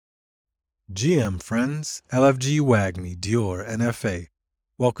GM friends, LFG WAGMI, Dior, NFA.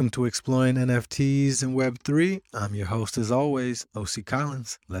 Welcome to Exploring NFTs and Web3. I'm your host as always, OC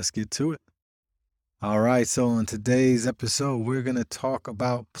Collins. Let's get to it. All right, so on today's episode, we're going to talk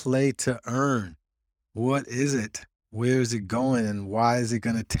about play to earn. What is it? Where is it going? And why is it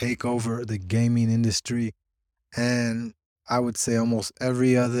going to take over the gaming industry? And I would say almost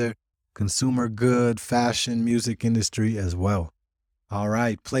every other consumer good, fashion, music industry as well. All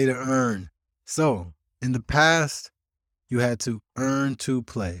right, play to earn. So, in the past, you had to earn to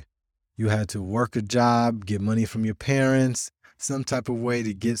play. You had to work a job, get money from your parents, some type of way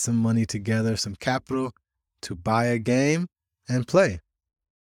to get some money together, some capital to buy a game and play.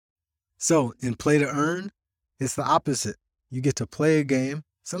 So, in play to earn, it's the opposite. You get to play a game.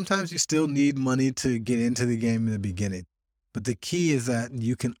 Sometimes you still need money to get into the game in the beginning. But the key is that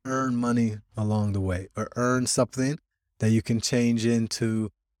you can earn money along the way or earn something that you can change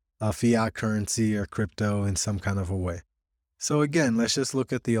into a fiat currency or crypto in some kind of a way. So again, let's just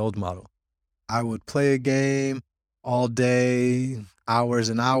look at the old model. I would play a game all day, hours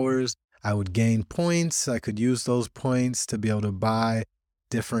and hours. I would gain points. I could use those points to be able to buy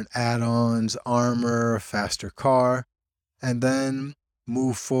different add-ons, armor, faster car, and then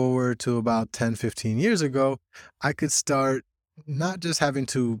move forward to about 10, 15 years ago, I could start not just having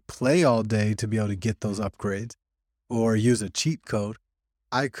to play all day to be able to get those upgrades or use a cheat code.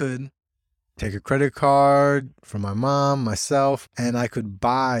 I could take a credit card from my mom, myself, and I could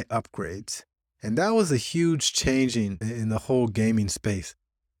buy upgrades. And that was a huge changing in the whole gaming space.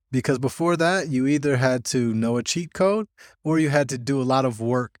 Because before that, you either had to know a cheat code or you had to do a lot of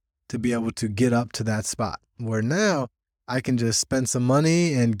work to be able to get up to that spot. Where now, I can just spend some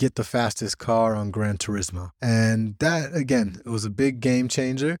money and get the fastest car on Gran Turismo. And that, again, it was a big game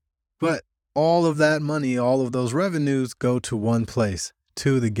changer. But all of that money, all of those revenues go to one place,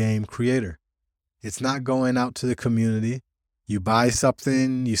 to the game creator. It's not going out to the community. You buy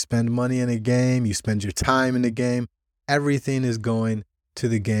something, you spend money in a game, you spend your time in the game. Everything is going to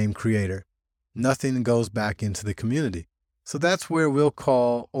the game creator. Nothing goes back into the community. So that's where we'll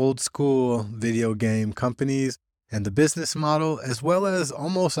call old school video game companies and the business model, as well as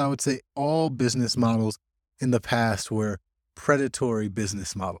almost, I would say, all business models in the past were predatory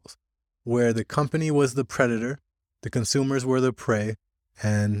business models, where the company was the predator, the consumers were the prey,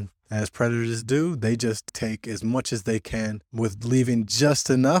 and as predators do, they just take as much as they can with leaving just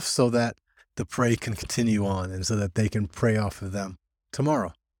enough so that the prey can continue on and so that they can prey off of them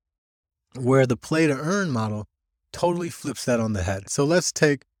tomorrow. Where the play to earn model totally flips that on the head. So let's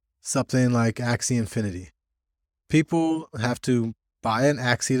take something like Axie Infinity. People have to buy an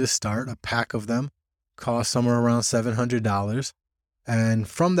Axie to start, a pack of them, cost somewhere around $700. And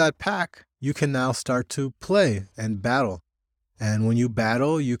from that pack, you can now start to play and battle. And when you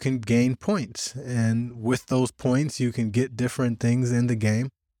battle, you can gain points. And with those points, you can get different things in the game.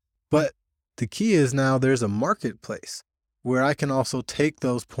 But the key is now there's a marketplace where I can also take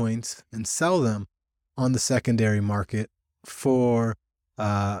those points and sell them on the secondary market for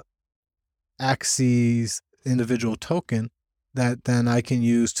Axie's individual token that then I can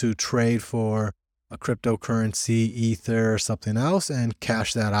use to trade for a cryptocurrency, Ether, or something else, and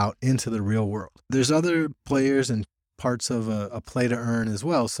cash that out into the real world. There's other players and parts of a play to earn as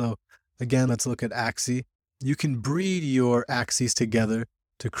well. So again, let's look at Axie. You can breed your Axies together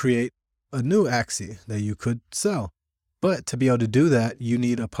to create a new Axie that you could sell. But to be able to do that, you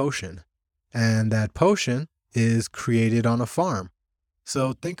need a potion. And that potion is created on a farm.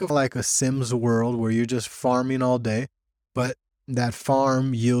 So think of like a Sims world where you're just farming all day, but that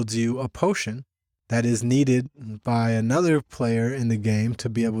farm yields you a potion that is needed by another player in the game to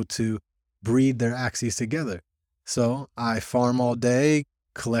be able to breed their Axies together. So I farm all day,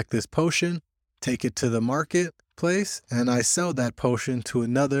 collect this potion, take it to the marketplace, and I sell that potion to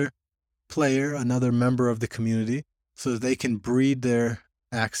another player, another member of the community, so that they can breed their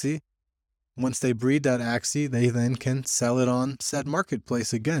Axie. Once they breed that Axie, they then can sell it on said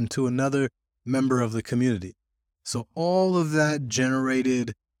marketplace again to another member of the community. So all of that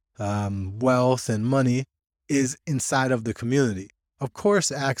generated wealth and money is inside of the community. Of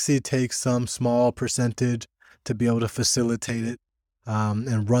course, Axie takes some small percentage to be able to facilitate it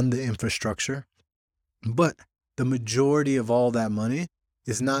and run the infrastructure. But the majority of all that money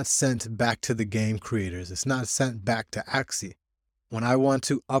is not sent back to the game creators. It's not sent back to Axie. When I want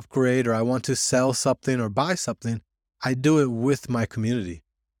to upgrade or I want to sell something or buy something, I do it with my community.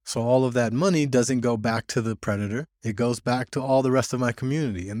 So all of that money doesn't go back to the predator. It goes back to all the rest of my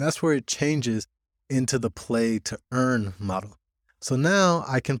community. And that's where it changes into the play to earn model. So now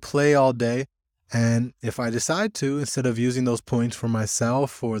I can play all day And if I decide to, instead of using those points for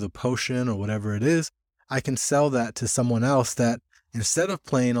myself or the potion or whatever it is, I can sell that to someone else that instead of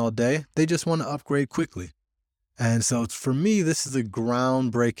playing all day, they just want to upgrade quickly. And so for me, this is a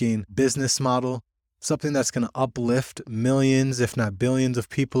groundbreaking business model, something that's going to uplift millions, if not billions of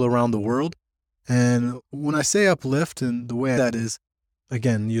people around the world. And when I say uplift, and the way that is,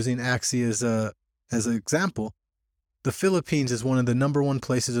 again, using Axie as an example, the Philippines is one of the number one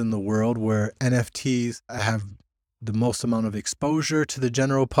places in the world where NFTs have the most amount of exposure to the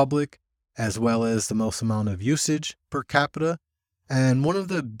general public, as well as the most amount of usage per capita. And one of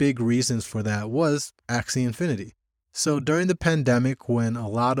the big reasons for that was Axie Infinity. So during the pandemic, when a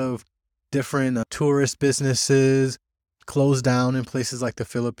lot of different tourist businesses closed down in places like the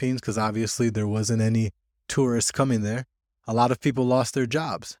Philippines, because obviously there wasn't any tourists coming there, a lot of people lost their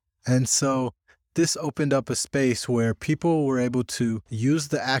jobs. And so this opened up a space where people were able to use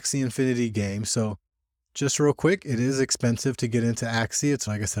the Axie Infinity game. So just real quick, it is expensive to get into Axie. It's,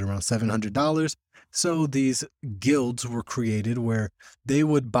 like I said, around $700. So these guilds were created where they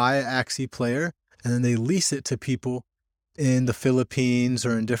would buy an Axie player and then they lease it to people in the Philippines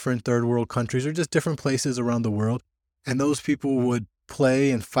or in different third world countries or just different places around the world. And those people would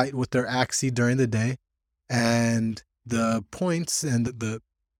play and fight with their Axie during the day. And the points and the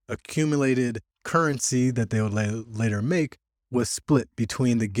accumulated currency that they would later make was split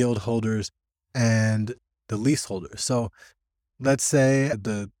between the guild holders and the leaseholders. So let's say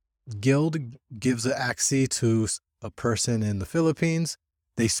the guild gives an Axie to a person in the Philippines.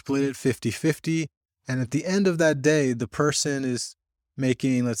 They split it 50-50. And at the end of that day, the person is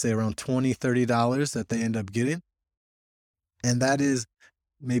making, let's say, around $20, $30 that they end up getting. And that is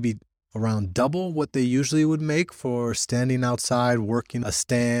maybe around double what they usually would make for standing outside, working a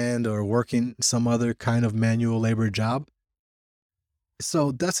stand or working some other kind of manual labor job.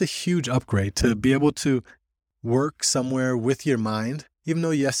 So that's a huge upgrade to be able to work somewhere with your mind. Even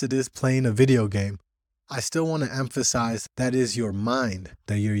though, yes, it is playing a video game, I still want to emphasize that is your mind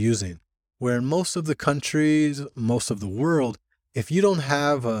that you're using. Where in most of the countries, most of the world, if you don't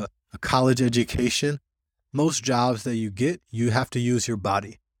have a college education, most jobs that you get, you have to use your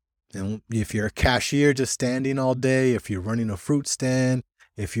body. And if you're a cashier just standing all day, if you're running a fruit stand,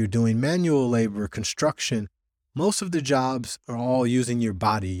 if you're doing manual labor, construction, most of the jobs are all using your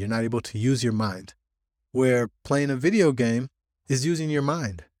body. You're not able to use your mind. Where playing a video game is using your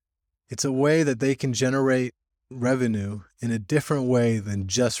mind. It's a way that they can generate revenue in a different way than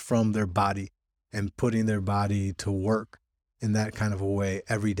just from their body and putting their body to work in that kind of a way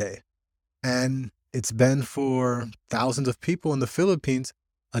every day. And it's been for thousands of people in the Philippines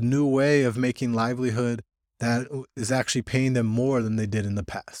a new way of making livelihood that is actually paying them more than they did in the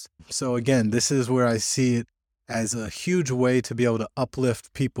past. So again, this is where I see it as a huge way to be able to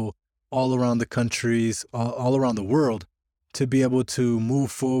uplift people all around the countries, all around the world, to be able to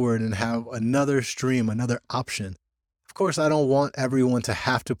move forward and have another stream, another option. Of course, I don't want everyone to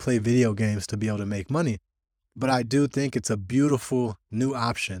have to play video games to be able to make money, but I do think it's a beautiful new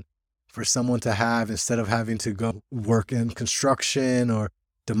option for someone to have instead of having to go work in construction or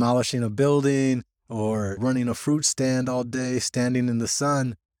demolishing a building or running a fruit stand all day, standing in the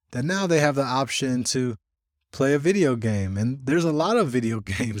sun, that now they have the option to play a video game. And there's a lot of video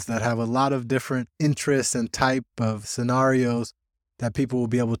games that have a lot of different interests and type of scenarios that people will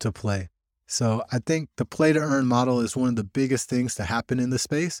be able to play. So I think the play to earn model is one of the biggest things to happen in the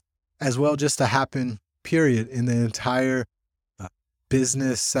space, as well just to happen, period, in the entire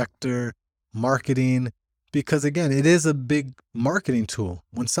business sector, marketing, because again, it is a big marketing tool.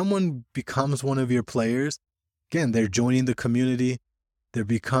 When someone becomes one of your players, again, they're joining the community. They're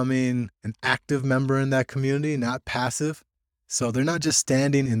becoming an active member in that community, not passive. So they're not just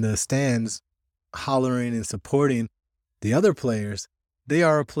standing in the stands, hollering and supporting the other players. They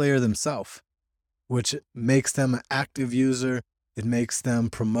are a player themselves, which makes them an active user. It makes them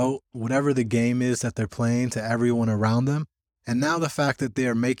promote whatever the game is that they're playing to everyone around them. And now the fact that they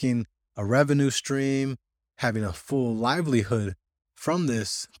are making a revenue stream, having a full livelihood from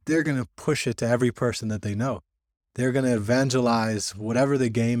this, they're going to push it to every person that they know. They're going to evangelize whatever the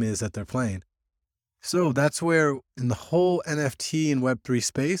game is that they're playing. So that's where in the whole NFT and Web3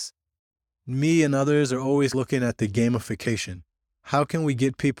 space, me and others are always looking at the gamification. How can we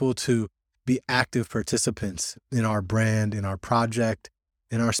get people to be active participants in our brand, in our project,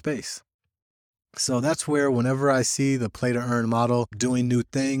 in our space? So that's where whenever I see the play to earn model doing new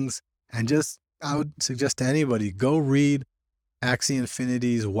things, and just I would suggest to anybody, go read Axie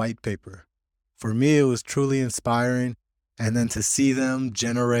Infinity's white paper. For me, it was truly inspiring. And then to see them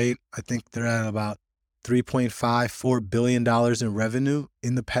generate, I think they're at about $3.54 billion in revenue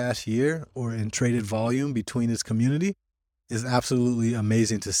in the past year, or in traded volume between its community, is absolutely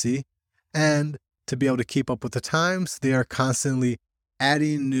amazing to see. And to be able to keep up with the times, they are constantly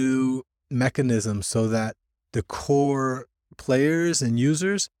adding new mechanisms so that the core players and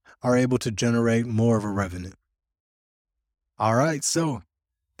users are able to generate more of a revenue. All right, so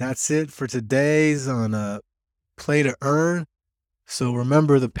that's it for today's on Play to Earn. So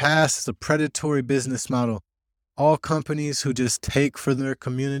remember, the past is a predatory business model. All companies who just take for their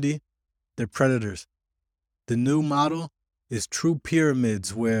community, they're predators. The new model is true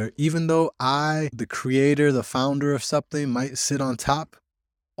pyramids, where even though I, the creator, the founder of something, might sit on top,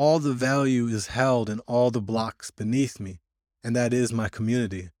 all the value is held in all the blocks beneath me, and that is my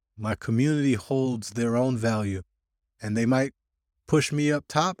community. My community holds their own value, and they might push me up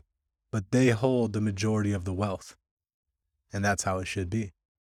top, but they hold the majority of the wealth. And that's how it should be.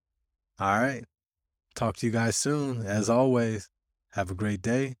 All right. Talk to you guys soon. As always, have a great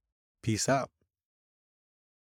day. Peace out.